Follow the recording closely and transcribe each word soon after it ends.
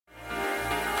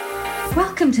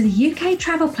Welcome to the UK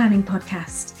Travel Planning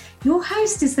Podcast. Your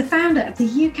host is the founder of the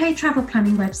UK Travel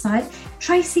Planning website,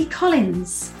 Tracy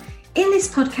Collins. In this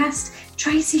podcast,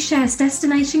 Tracy shares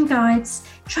destination guides,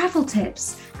 travel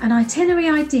tips, and itinerary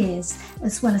ideas,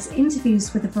 as well as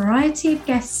interviews with a variety of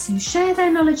guests who share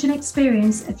their knowledge and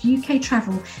experience of UK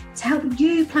travel to help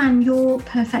you plan your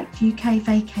perfect UK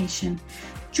vacation.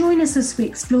 Join us as we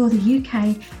explore the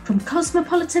UK from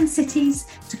cosmopolitan cities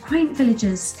to quaint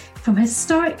villages, from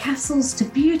historic castles to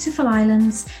beautiful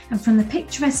islands, and from the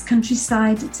picturesque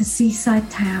countryside to seaside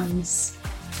towns.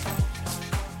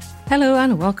 Hello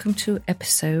and welcome to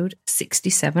episode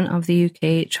 67 of the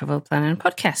UK Travel Planning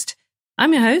Podcast.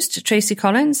 I'm your host, Tracy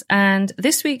Collins, and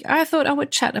this week I thought I would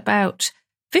chat about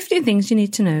 15 things you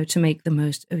need to know to make the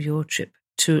most of your trip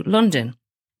to London.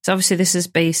 So obviously this is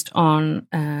based on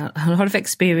a lot of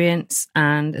experience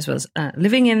and as well as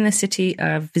living in the city.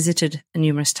 I've visited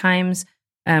numerous times,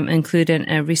 including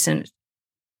a recent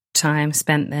time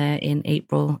spent there in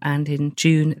April and in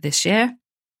June this year.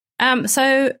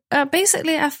 So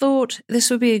basically I thought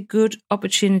this would be a good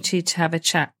opportunity to have a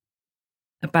chat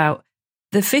about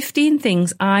the 15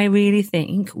 things I really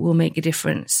think will make a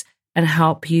difference and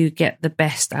help you get the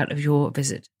best out of your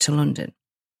visit to London.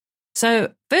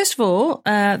 So first of all,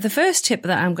 the first tip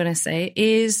that I'm going to say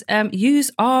is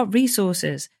use our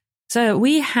resources. So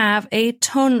we have a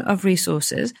ton of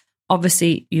resources.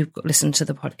 Obviously, you've listened to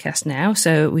the podcast now.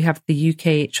 So we have the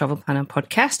UK Travel Planning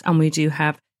Podcast, and we do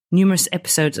have numerous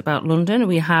episodes about London.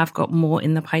 We have got more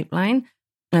in the pipeline.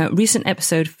 Recent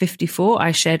episode 54,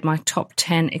 I shared my top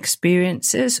 10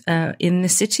 experiences in the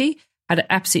city. Had an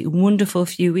absolutely wonderful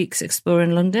few weeks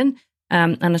exploring London.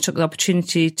 And I took the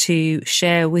opportunity to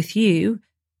share with you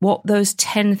what those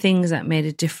 10 things that made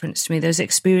a difference to me, those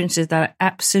experiences that I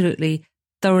absolutely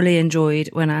thoroughly enjoyed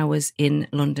when I was in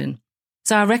London.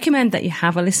 So I recommend that you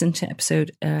have a listen to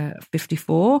episode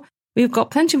 54. We've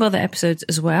got plenty of other episodes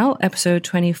as well, episode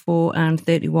 24 and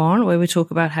 31, where we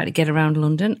talk about how to get around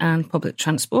London and public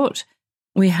transport.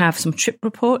 We have some trip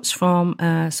reports from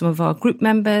some of our group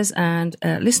members and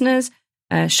listeners.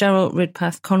 Cheryl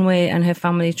Ridpath Conway and her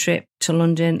family trip to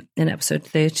London in episode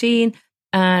 13,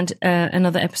 and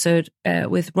another episode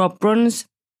with Rob Bruns,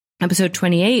 episode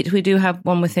 28. We do have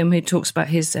one with him who talks about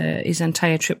his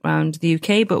entire trip around the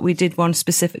UK, but we did one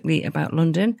specifically about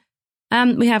London.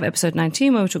 We have episode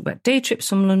 19 where we talk about day trips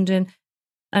from London,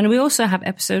 and we also have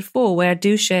episode 4 where I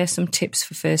do share some tips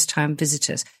for first-time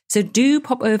visitors. So do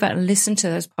pop over and listen to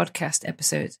those podcast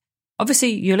episodes.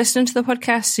 Obviously, you're listening to the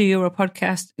podcast, so you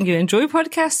enjoy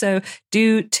podcasts, so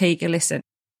do take a listen.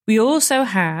 We also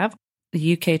have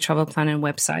the UK Travel Planning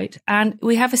website, and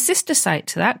we have a sister site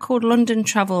to that called London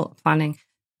Travel Planning.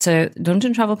 So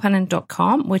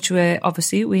londontravelplanning.com, which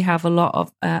we have a lot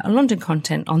of London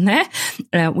content on there.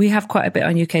 We have quite a bit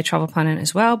on UK Travel Planning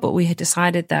as well, but we had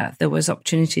decided that there was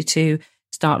opportunity to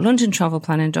start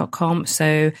londontravelplanning.com.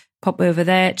 So pop over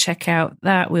there, check out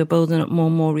that. We're building up more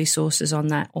and more resources on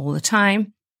that all the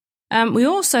time. We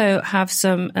also have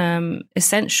some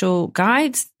essential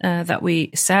guides that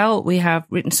we sell. We have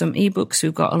written some ebooks.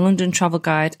 We've got a London travel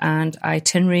guide and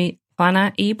itinerary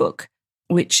planner ebook,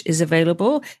 which is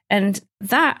available. And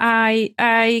that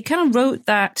I kind of wrote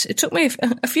that. It took me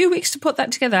a few weeks to put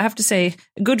that together, I have to say,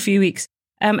 a good few weeks.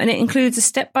 And it includes a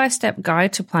step-by-step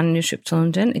guide to planning your trip to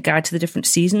London, a guide to the different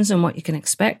seasons and what you can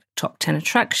expect, top 10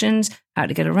 attractions, how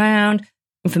to get around,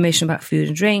 information about food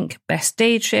and drink, best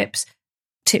day trips,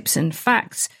 tips and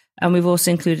facts. And we've also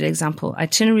included example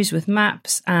itineraries with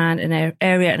maps and an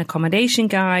area and accommodation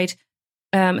guide.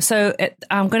 So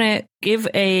I'm going to give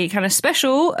a kind of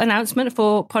special announcement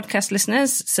for podcast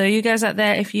listeners. So you guys out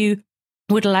there, if you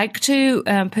would like to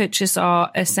purchase our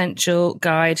essential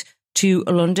guide to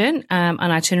London, an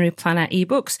itinerary planner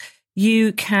ebooks,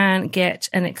 you can get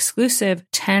an exclusive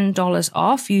 $10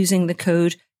 off using the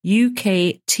code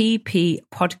UKTP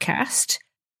podcast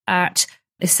at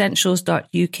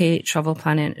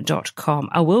essentials.uktravelplanning.com.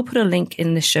 I will put a link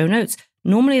in the show notes.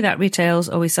 Normally that retails,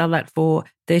 or we sell that for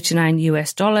 $39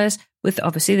 US. With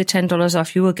obviously the $10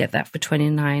 off, you will get that for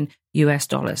 $29 US.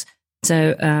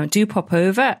 So do pop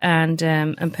over and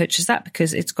purchase that,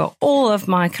 because it's got all of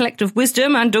my collective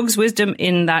wisdom and Doug's wisdom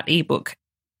in that ebook.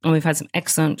 And we've had some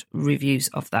excellent reviews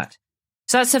of that.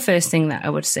 So that's the first thing that I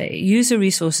would say. Use the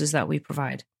resources that we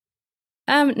provide.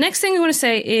 Next thing I want to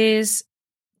say is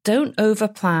don't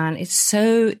overplan. It's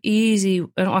so easy,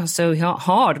 and so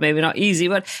hard, maybe not easy,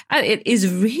 but it is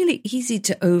really easy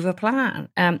to overplan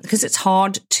because it's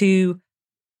hard to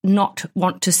not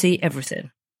want to see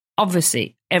everything.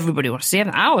 Obviously, everybody wants to see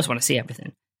everything. I always want to see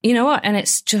everything. You know what? And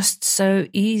it's just so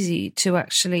easy to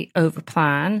actually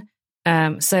overplan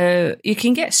So you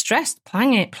can get stressed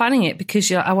planning it because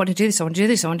you're, I want to do this, I want to do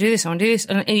this, I want to do this, I want to do this.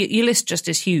 And your list just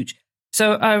is huge.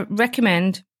 So I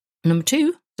recommend number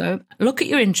 2. So look at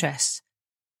your interests.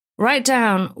 Write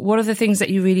down what are the things that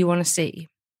you really want to see.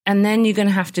 And then you're going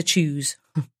to have to choose.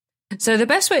 So the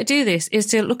best way to do this is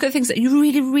to look at things that you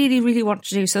really, really, really want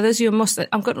to do. So those are your must.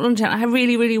 I've got London. I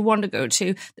really, really want to go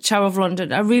to the Tower of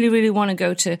London. I really, really want to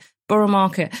go to Borough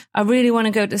Market. I really want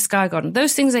to go to Sky Garden.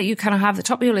 Those things that you kind of have at the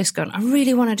top of your list going, I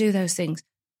really want to do those things.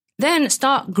 Then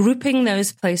start grouping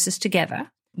those places together.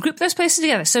 Group those places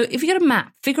together. So if you get a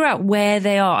map, figure out where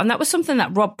they are. And that was something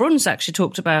that Rob Bruns actually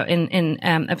talked about in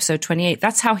episode 28.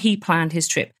 That's how he planned his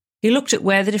trip. He looked at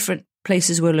where the different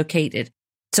places were located.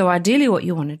 So ideally what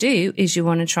you want to do is you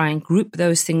want to try and group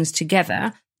those things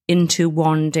together into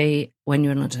one day when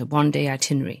you're on a one-day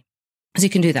itinerary. So you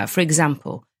can do that. For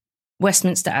example,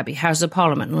 Westminster Abbey, House of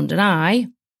Parliament, London Eye,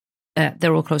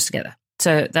 they're all close together.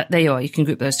 So there you are. You can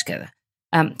group those together.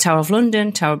 Tower of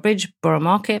London, Tower Bridge, Borough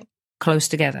Market, close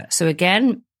together. So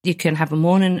again, you can have a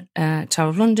morning Tower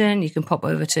of London. You can pop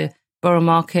over to Borough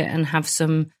Market and have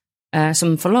some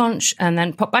for lunch, and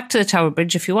then pop back to the Tower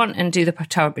Bridge if you want and do the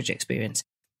Tower Bridge experience.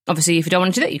 Obviously, if you don't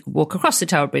want to do that, you can walk across the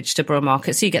Tower Bridge to Borough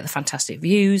Market, so you get the fantastic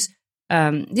views.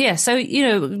 So,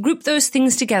 group those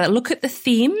things together. Look at the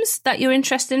themes that you're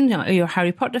interested in. Are you a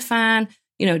Harry Potter fan?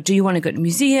 Do you want to go to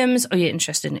museums? Are you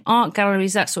interested in art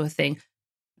galleries? That sort of thing.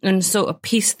 And sort of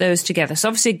piece those together. So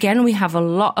obviously, again, we have a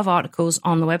lot of articles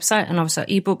on the website, and obviously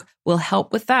our ebook will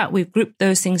help with that. We've grouped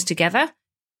those things together.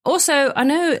 Also, I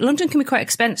know London can be quite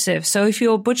expensive. So if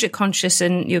you're budget conscious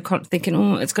and you're thinking,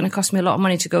 it's going to cost me a lot of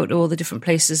money to go to all the different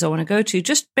places I want to go to,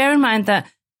 just bear in mind that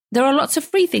there are lots of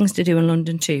free things to do in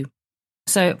London too.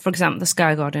 So, for example, the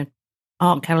Sky Garden,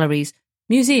 art galleries,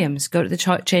 museums, go to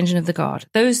the Changing of the Guard.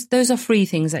 Those are free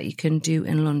things that you can do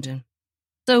in London.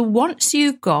 So once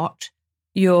you've got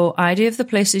your idea of the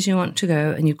places you want to go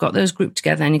and you've got those grouped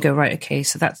together and you go, right, okay,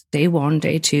 so that's day 1,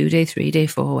 day 2, day 3, day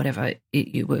 4, whatever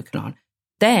you're working on.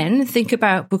 Then think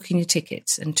about booking your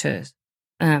tickets and tours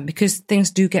because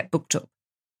things do get booked up.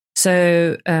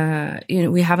 So,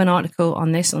 we have an article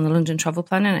on this on the London Travel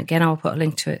Planner. And again, I'll put a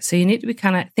link to it. So you need to be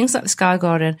kind of things like the Sky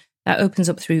Garden that opens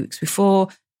up 3 weeks before.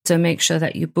 So make sure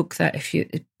that you book that if you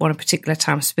want a particular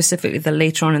time, specifically the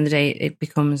later on in the day,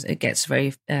 it gets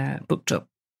very booked up.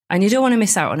 And you don't want to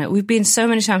miss out on it. We've been so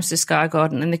many times to the Sky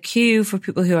Garden and the queue for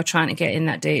people who are trying to get in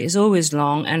that day is always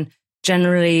long. And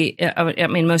generally,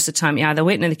 most of the time, you're either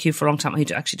waiting in the queue for a long time or you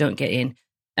actually don't get in.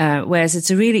 Whereas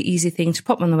it's a really easy thing to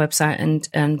pop on the website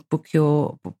and book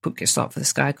your slot for the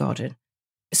Sky Garden.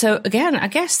 So again, I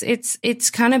guess it's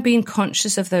kind of being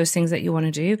conscious of those things that you want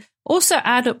to do. Also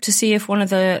add up to see if one of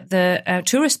the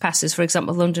tourist passes, for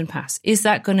example, London Pass, is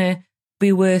that going to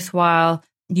be worthwhile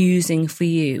using for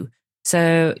you?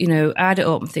 So, add it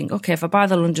up and think, okay, if I buy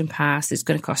the London Pass, it's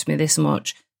going to cost me this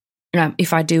much.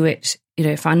 If I do it,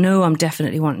 if I know I'm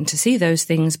definitely wanting to see those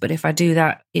things, but if I do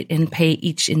that and pay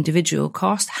each individual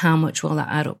cost, how much will that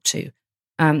add up to?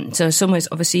 So in some ways,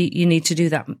 obviously, you need to do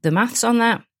the maths on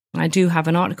that. I do have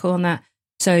an article on that,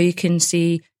 so you can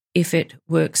see if it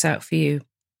works out for you.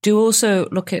 Do also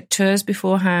look at tours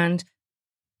beforehand.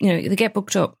 They get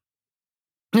booked up.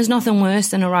 There's nothing worse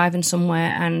than arriving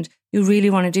somewhere and you really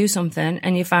want to do something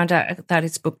and you found out that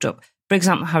it's booked up. For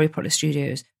example, Harry Potter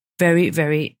Studios, very,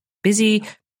 very busy,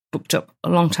 booked up a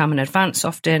long time in advance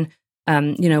often.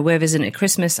 We're visiting at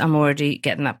Christmas, I'm already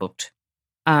getting that booked.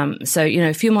 So,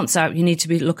 a few months out, you need to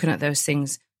be looking at those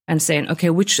things and saying, okay,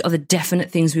 which are the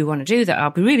definite things we want to do that I'll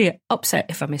be really upset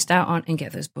if I missed out on and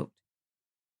get those booked.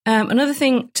 Another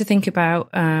thing to think about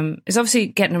is obviously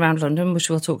getting around London, which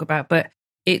we'll talk about, but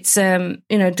it's,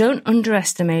 don't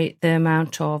underestimate the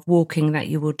amount of walking that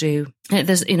you will do.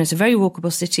 It's a very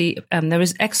walkable city. There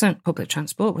is excellent public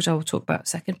transport, which I will talk about in a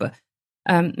second, but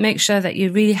make sure that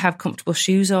you really have comfortable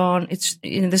shoes on. It's,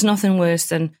 there's nothing worse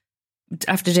than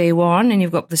after day 1 and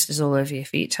you've got blisters all over your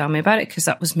feet. Tell me about it, because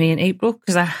that was me in April,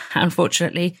 because I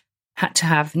unfortunately had to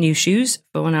have new shoes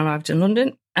for when I arrived in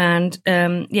London. And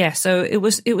so it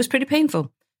was pretty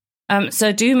painful.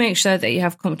 So do make sure that you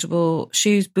have comfortable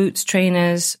shoes, boots,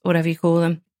 trainers, whatever you call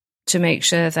them, to make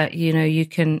sure that, you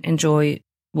can enjoy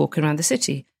walking around the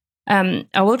city.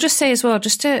 I will just say as well,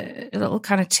 just a little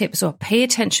kind of tip as well, pay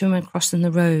attention when crossing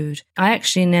the road. I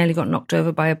actually nearly got knocked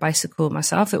over by a bicycle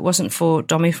myself. It wasn't for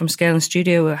Dommy from Scale and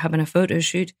Studio. We were having a photo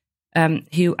shoot.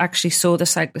 Who actually saw the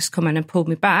cyclist come in and pulled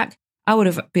me back. I would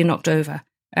have been knocked over,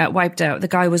 wiped out. The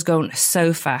guy was going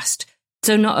so fast.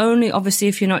 So not only, obviously,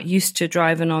 if you're not used to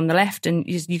driving on the left and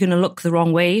you're going to look the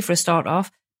wrong way for a start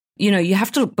off, you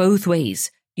have to look both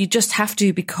ways. You just have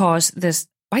to, because there's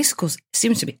bicycles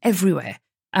seems to be everywhere.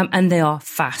 and they are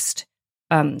fast.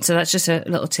 So that's just a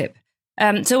little tip.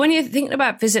 So when you're thinking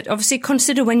about visit, obviously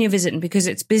consider when you're visiting, because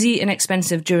it's busy and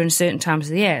expensive during certain times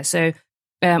of the year. So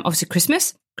obviously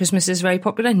Christmas is very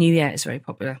popular. New Year is very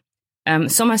popular.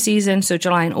 Summer season, so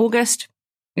July and August,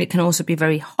 it can also be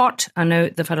very hot. I know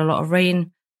they've had a lot of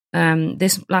rain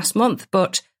this last month,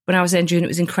 but when I was there in June, it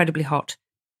was incredibly hot.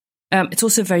 It's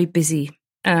also very busy.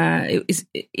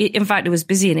 In fact, it was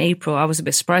busy in April. I was a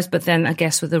bit surprised, but then I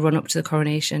guess with the run up to the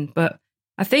coronation. But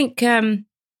I think,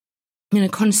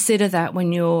 consider that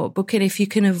when you're booking. If you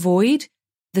can avoid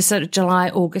the sort of July,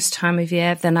 August time of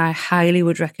year, then I highly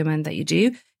would recommend that you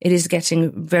do. It is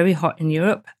getting very hot in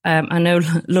Europe. I know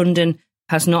London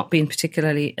has not been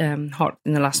particularly hot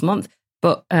in the last month,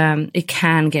 but it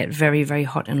can get very, very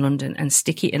hot in London and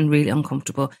sticky and really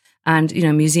uncomfortable. And,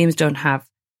 museums don't have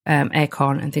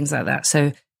aircon and things like that.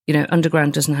 So,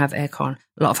 underground doesn't have aircon.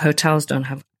 A lot of hotels don't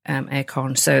have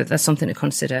aircon. So that's something to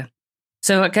consider.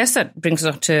 So I guess that brings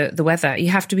us on to the weather. You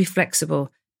have to be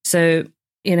flexible. So,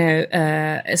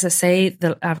 as I say,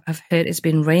 I've heard it's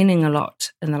been raining a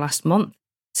lot in the last month.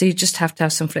 So you just have to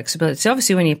have some flexibility. So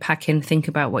obviously when you're packing, think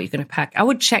about what you're going to pack. I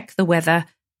would check the weather,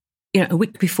 a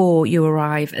week before you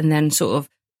arrive, and then sort of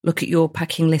look at your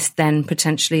packing list then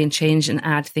potentially and change and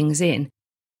add things in.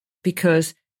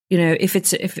 Because, if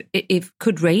it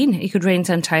could rain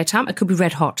the entire time. It could be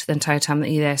red hot the entire time that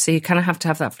you're there. So you kind of have to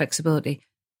have that flexibility.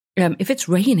 If it's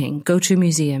raining, go to a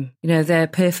museum. They're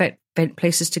perfect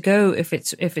places to go. If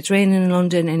it's raining in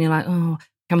London and you're like, oh,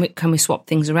 can we swap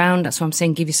things around? That's what I'm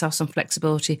saying. Give yourself some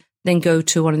flexibility. Then go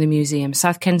to one of the museums.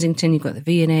 South Kensington, you've got the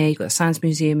V&A, you've got the Science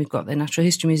Museum, you've got the Natural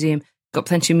History Museum, you've got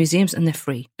plenty of museums, and they're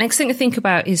free. Next thing to think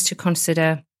about is to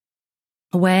consider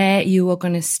where you are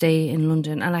going to stay in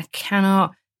London. And I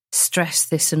cannot stress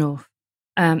this enough.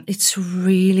 It's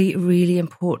really, really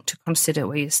important to consider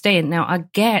where you're staying. Now,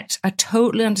 I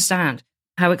totally understand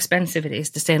how expensive it is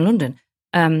to stay in London.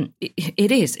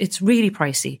 It is. It's really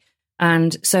pricey.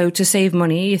 And so to save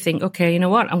money, you think, okay, you know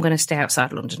what? I'm going to stay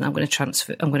outside London. I'm going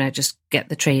to just get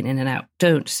the train in and out.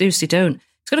 Seriously don't.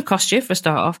 It's going to cost you for a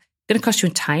start off. It's going to cost you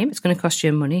in time. It's going to cost you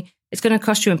in money. It's going to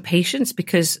cost you in patience,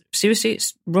 because seriously,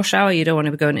 it's rush hour. You don't want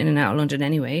to be going in and out of London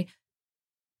anyway.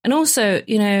 And also, at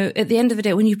the end of the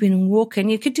day, when you've been walking,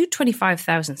 you could do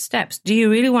 25,000 steps. Do you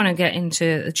really want to get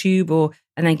into the tube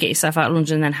and then get yourself out of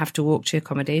London and then have to walk to your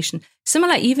accommodation?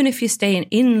 Similar, even if you're staying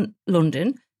in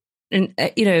London,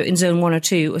 in zone 1 or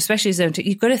 2, especially zone 2,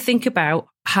 you've got to think about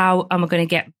how am I going to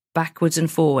get backwards and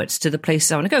forwards to the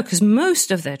places I want to go, because most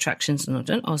of the attractions in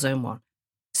London are zone 1.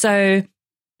 So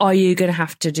are you going to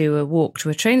have to do a walk to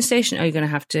a train station? Are you going to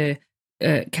have to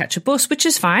catch a bus, which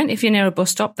is fine. If you're near a bus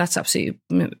stop, that's absolutely,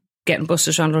 getting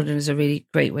buses around London is a really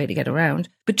great way to get around.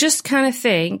 But just kind of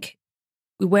think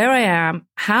where I am,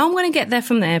 how I'm going to get there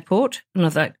from the airport,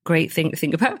 another great thing to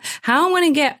think about, how I'm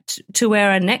going to get to where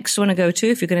I next want to go to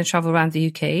if you're going to travel around the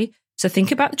UK. So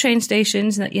think about the train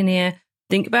stations that you're near.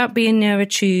 Think about being near a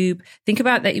tube. Think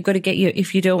about that you've got to get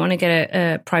if you don't want to get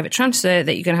a private transfer,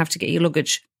 that you're going to have to get your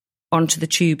luggage onto the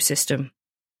tube system.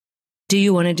 Do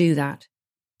you want to do that?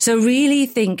 So really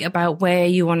think about where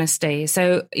you want to stay.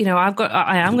 So,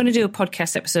 I am going to do a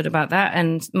podcast episode about that.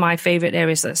 And my favourite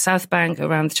areas like South Bank,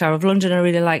 around the Tower of London, I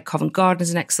really like. Covent Garden is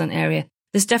an excellent area.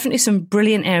 There's definitely some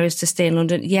brilliant areas to stay in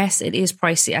London. Yes, it is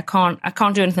pricey. I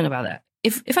can't do anything about that.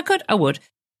 If I could, I would,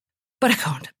 but I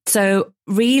can't. So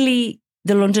really,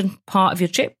 the London part of your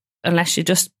trip, unless you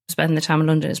just spend the time in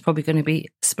London, is probably going to be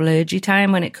splurgy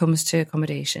time when it comes to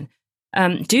accommodation.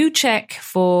 Do check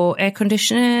for air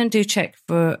conditioning, do check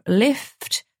for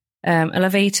lift,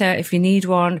 elevator if you need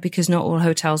one, because not all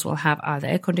hotels will have either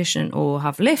air conditioning or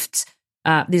have lifts.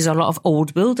 These are a lot of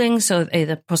old buildings, so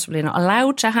they're possibly not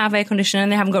allowed to have air conditioning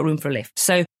and they haven't got room for a lift.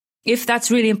 So if that's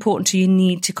really important to you, you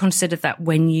need to consider that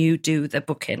when you do the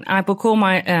booking. I book all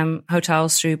my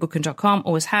hotels through booking.com,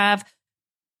 always have.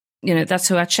 That's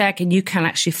who I check, and you can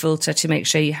actually filter to make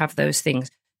sure you have those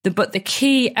things. But the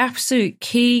key, absolute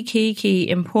key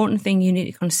important thing you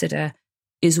need to consider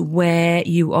is where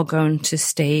you are going to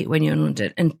stay when you're in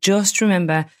London. And just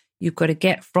remember, you've got to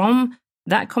get from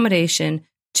that accommodation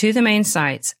to the main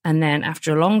sites. And then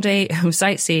after a long day of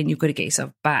sightseeing, you've got to get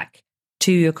yourself back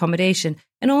to your accommodation.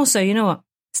 And also, you know what?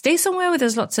 Stay somewhere where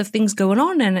there's lots of things going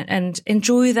on and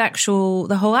enjoy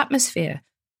the whole atmosphere.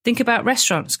 Think about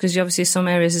restaurants, because obviously some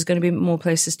areas there's going to be more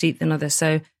places to eat than others.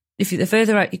 So the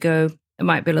further out you go, it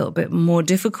might be a little bit more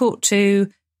difficult to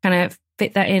kind of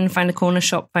fit that in, find a corner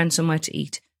shop, find somewhere to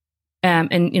eat.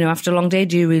 And after a long day,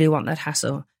 do you really want that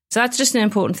hassle? So that's just an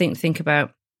important thing to think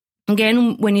about.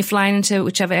 Again, when you're flying into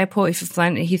whichever airport, if you're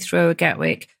flying to Heathrow or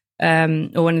Gatwick,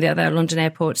 or one of the other London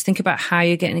airports. Think about how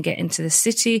you're going to get into the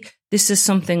city. This is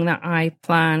something that I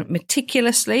plan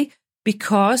meticulously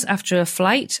because after a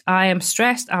flight, I am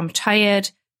stressed, I'm tired.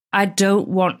 I don't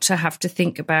want to have to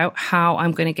think about how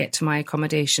I'm going to get to my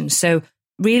accommodation. So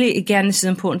really, again, this is an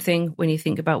important thing when you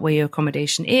think about where your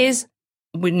accommodation is,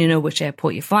 when you know which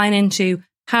airport you're flying into,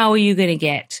 how are you going to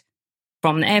get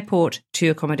from the airport to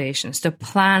your accommodation? So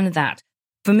plan that.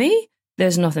 For me,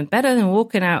 there's nothing better than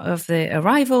walking out of the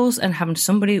arrivals and having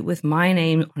somebody with my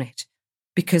name on it,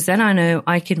 because then I know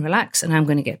I can relax and I'm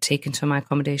going to get taken to my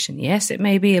accommodation. Yes, it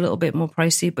may be a little bit more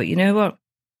pricey, but you know what?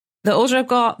 The older I've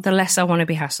got, the less I want to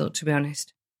be hassled, to be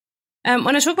honest.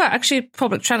 When I talk about actually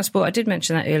public transport, I did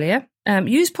mention that earlier.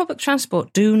 Use public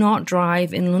transport. Do not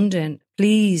drive in London.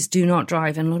 Please do not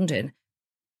drive in London.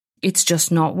 It's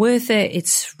just not worth it.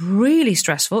 It's really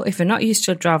stressful. If you're not used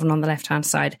to driving on the left-hand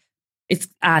side,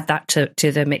 add that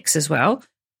to the mix as well.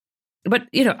 But,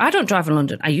 I don't drive in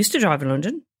London. I used to drive in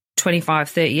London. 25,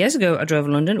 30 years ago, I drove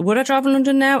in London. Would I drive in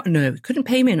London now? No, couldn't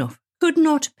pay me enough. Could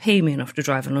not pay me enough to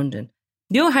drive in London.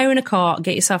 You're hiring a car,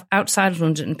 get yourself outside of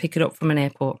London and pick it up from an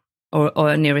airport or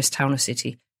a nearest town or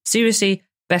city. Seriously,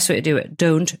 best way to do it.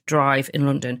 Don't drive in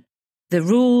London. The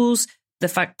rules, the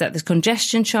fact that there's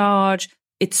congestion charge,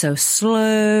 it's so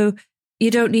slow.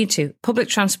 You don't need to. Public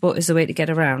transport is the way to get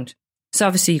around. So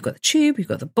obviously you've got the tube, you've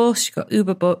got the bus, you've got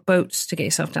Uber boats to get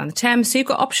yourself down the Thames. So you've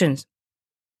got options.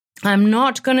 I'm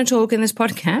not going to talk in this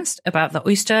podcast about the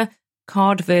Oyster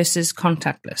card versus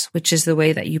contactless, which is the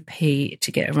way that you pay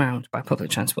to get around by public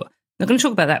transport. I'm not going to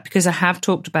talk about that because I have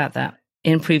talked about that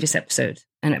in previous episodes,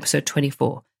 in episode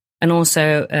 24. And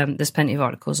also there's plenty of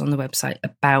articles on the website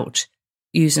about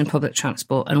using public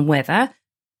transport and whether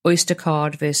Oyster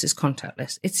card versus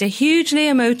contactless. It's a hugely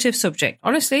emotive subject.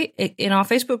 Honestly, in our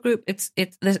Facebook group,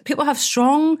 people have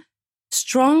strong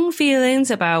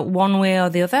feelings about one way or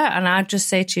the other. And I'd just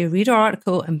say to you, read our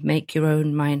article and make your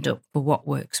own mind up for what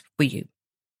works for you.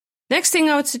 Next thing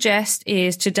I would suggest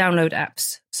is to download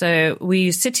apps. So we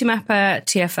use Citymapper,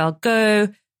 TfL Go,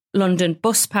 London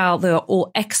Bus Pal. They are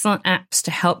all excellent apps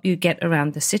to help you get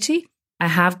around the city. I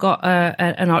have got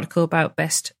an article about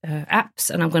best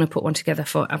apps, and I'm going to put one together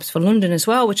for apps for London as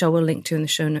well, which I will link to in the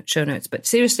show notes. But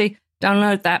seriously,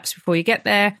 download the apps before you get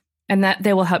there, and that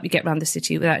they will help you get around the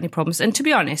city without any problems. And to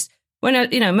be honest, when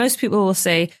most people will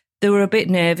say they were a bit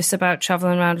nervous about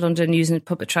traveling around London using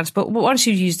public transport, but once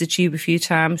you've used the tube a few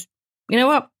times, you know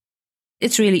what?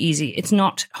 It's really easy. It's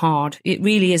not hard. It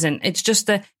really isn't. It's just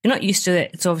that you're not used to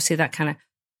it. It's obviously that kind of,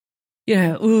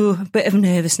 a bit of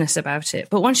nervousness about it.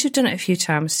 But once you've done it a few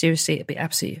times, seriously, it'll be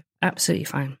absolutely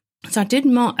fine. So I did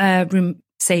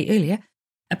say earlier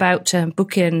about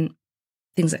booking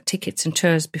things like tickets and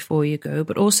tours before you go,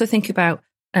 but also think about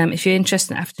if you're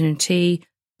interested in afternoon tea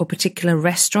or particular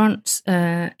restaurants,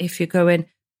 if you're going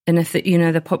and if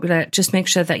they're popular, just make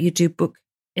sure that you do book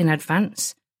in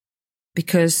advance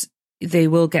because they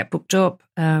will get booked up.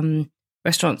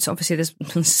 Restaurants, obviously, there's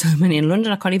so many in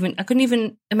London. I couldn't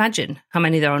even imagine how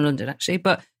many there are in London, actually.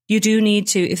 But you do need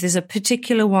to, if there's a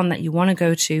particular one that you want to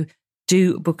go to,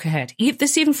 do book ahead.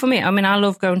 This even for me. I mean, I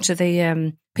love going to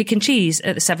the Pick and Cheese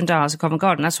at the Seven Dials of Covent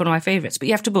Garden. That's one of my favourites. But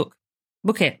you have to book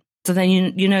it. So then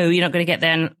you know you're not going to get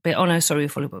there and be, oh no, sorry, we're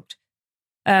fully booked.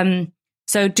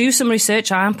 So do some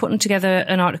research. I am putting together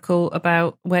an article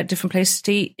about where different places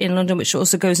to eat in London, which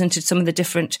also goes into some of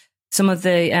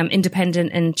the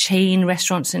independent and chain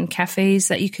restaurants and cafes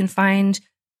that you can find,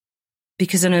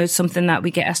 because I know it's something that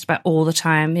we get asked about all the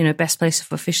time, best place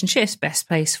for fish and chips, best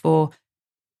place for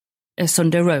a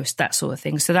Sunday roast, that sort of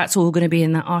thing. So that's all going to be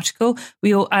in that article.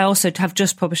 I also have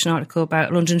just published an article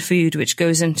about London food, which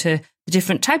goes into the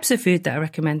different types of food that I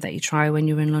recommend that you try when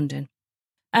you're in London.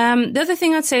 The other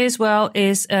thing I'd say as well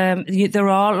is there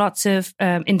are lots of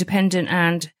independent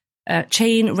and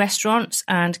chain restaurants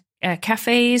and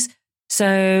cafes.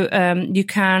 So you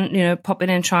can, pop in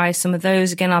and try some of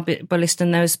those. Again, I'll be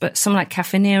listing those, but some like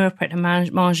Café Nero, Pret a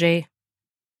Manger,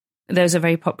 those are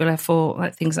very popular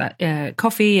for things like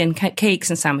coffee and cakes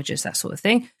and sandwiches, that sort of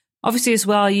thing. Obviously, as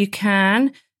well, you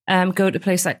can go to a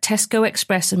place like Tesco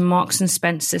Express and Marks and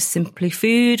Spencer's Simply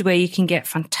Food, where you can get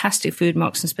fantastic food.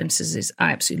 Marks and Spencer's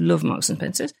I absolutely love Marks and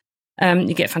Spencer's.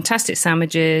 You get fantastic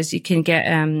sandwiches. You can get,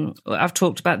 I've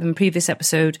talked about them in a previous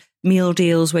episode, meal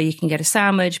deals where you can get a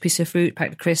sandwich, piece of fruit,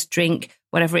 packet of crisps, drink,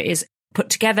 whatever it is, put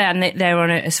together, and they're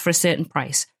on it for a certain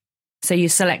price. So you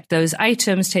select those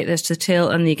items, take those to the till,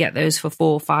 and you get those for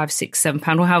 £4, £5, £6,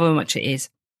 £7, or however much it is.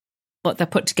 But they're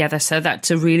put together, so that's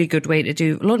a really good way to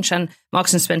do lunch. And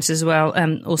Marks and Spencer as well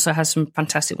also has some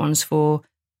fantastic ones for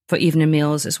evening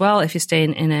meals as well. If you're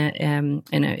staying in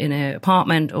a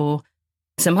apartment or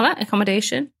similar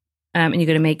accommodation, and you're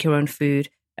going to make your own food.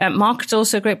 Market's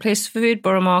also a great place for food.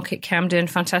 Borough Market, Camden,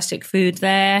 fantastic food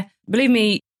there. Believe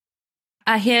me,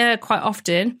 I hear quite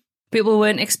often people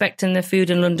weren't expecting the food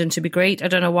in London to be great. I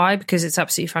don't know why, because it's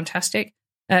absolutely fantastic.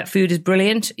 Food is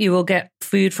brilliant. You will get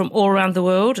food from all around the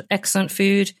world, excellent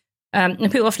food. And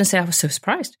people often say, I was so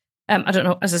surprised. I don't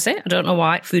know, as I say, I don't know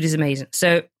why. Food is amazing.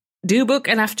 So do book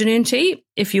an afternoon tea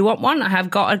if you want one. I have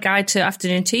got a guide to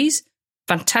afternoon teas.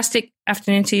 Fantastic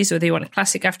afternoon teas, whether you want a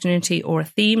classic afternoon tea or a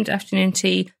themed afternoon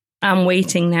tea. I'm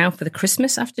waiting now for the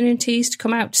Christmas afternoon teas to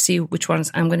come out to see which ones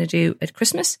I'm going to do at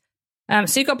Christmas.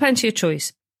 So you've got plenty of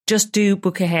choice. Just do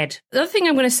book ahead. The other thing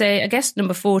I'm going to say, I guess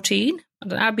number 14,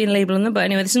 I've been labeling them, but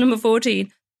anyway, this is number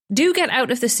 14. Do get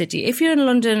out of the city. If you're in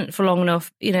London for long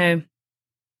enough,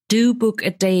 do book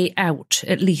a day out,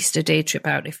 at least a day trip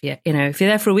out. If you're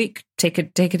there for a week, take a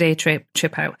day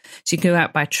trip out. So you can go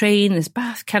out by train. There's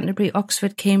Bath, Canterbury,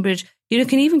 Oxford, Cambridge. You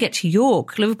can even get to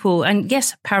York, Liverpool, and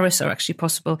yes, Paris are actually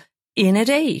possible in a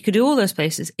day. You could do all those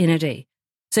places in a day.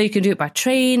 So you can do it by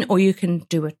train or you can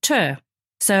do a tour.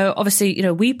 So obviously,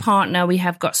 we partner. We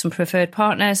have got some preferred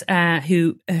partners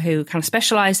who kind of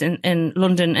specialise in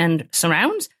London and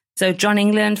surrounds. So John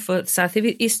England for south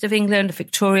east of England,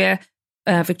 Victoria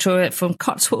from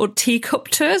Cotswold Teacup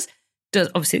Tours, does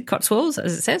obviously Cotswolds,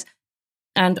 as it says,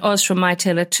 and Oz from My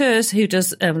Taylor Tours, who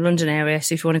does London area.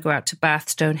 So if you want to go out to Bath,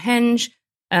 Stonehenge,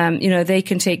 they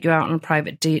can take you out on a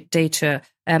private day tour.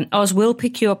 Oz will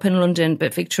pick you up in London,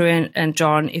 but Victoria and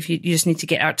John, if you just need to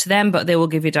get out to them, but they will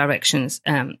give you directions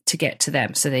to get to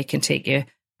them so they can take you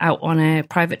out on a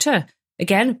private tour.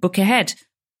 Again, book ahead.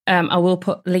 I will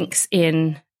put links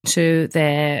in to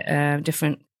their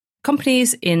different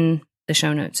companies in the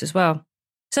show notes as well.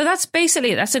 So that's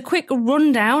a quick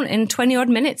rundown in 20 odd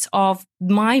minutes of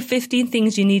my 15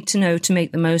 things you need to know to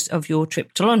make the most of your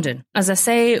trip to London. As I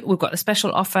say, we've got a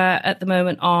special offer at the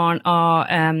moment on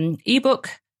our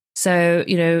ebook. So,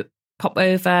 pop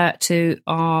over to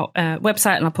our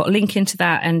website and I'll put a link into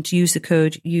that and use the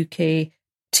code UKTP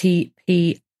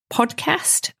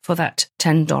podcast for that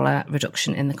 $10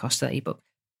 reduction in the cost of that ebook.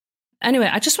 Anyway,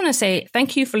 I just want to say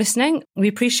thank you for listening. We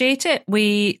appreciate it.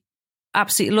 We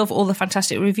absolutely love all the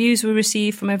fantastic reviews we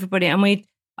receive from everybody. And we're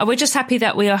just happy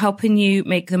that we are helping you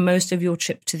make the most of your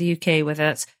trip to the UK, whether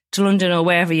that's to London or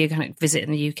wherever you're going to visit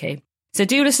in the UK. So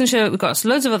do listen to it. We've got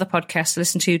loads of other podcasts to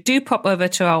listen to. Do pop over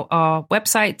to our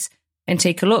websites and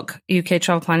take a look,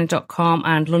 uktravelplanning.com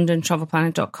and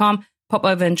londontravelplanning.com. Pop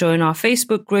over and join our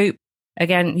Facebook group.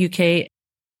 Again, UK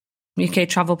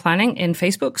Travel Planning in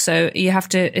Facebook. So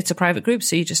it's a private group,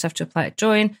 so you just have to apply to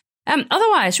join.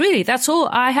 Otherwise, really, that's all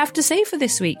I have to say for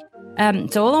this week.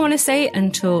 So all I want to say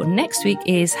until next week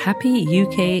is happy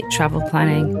UK travel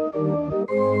planning.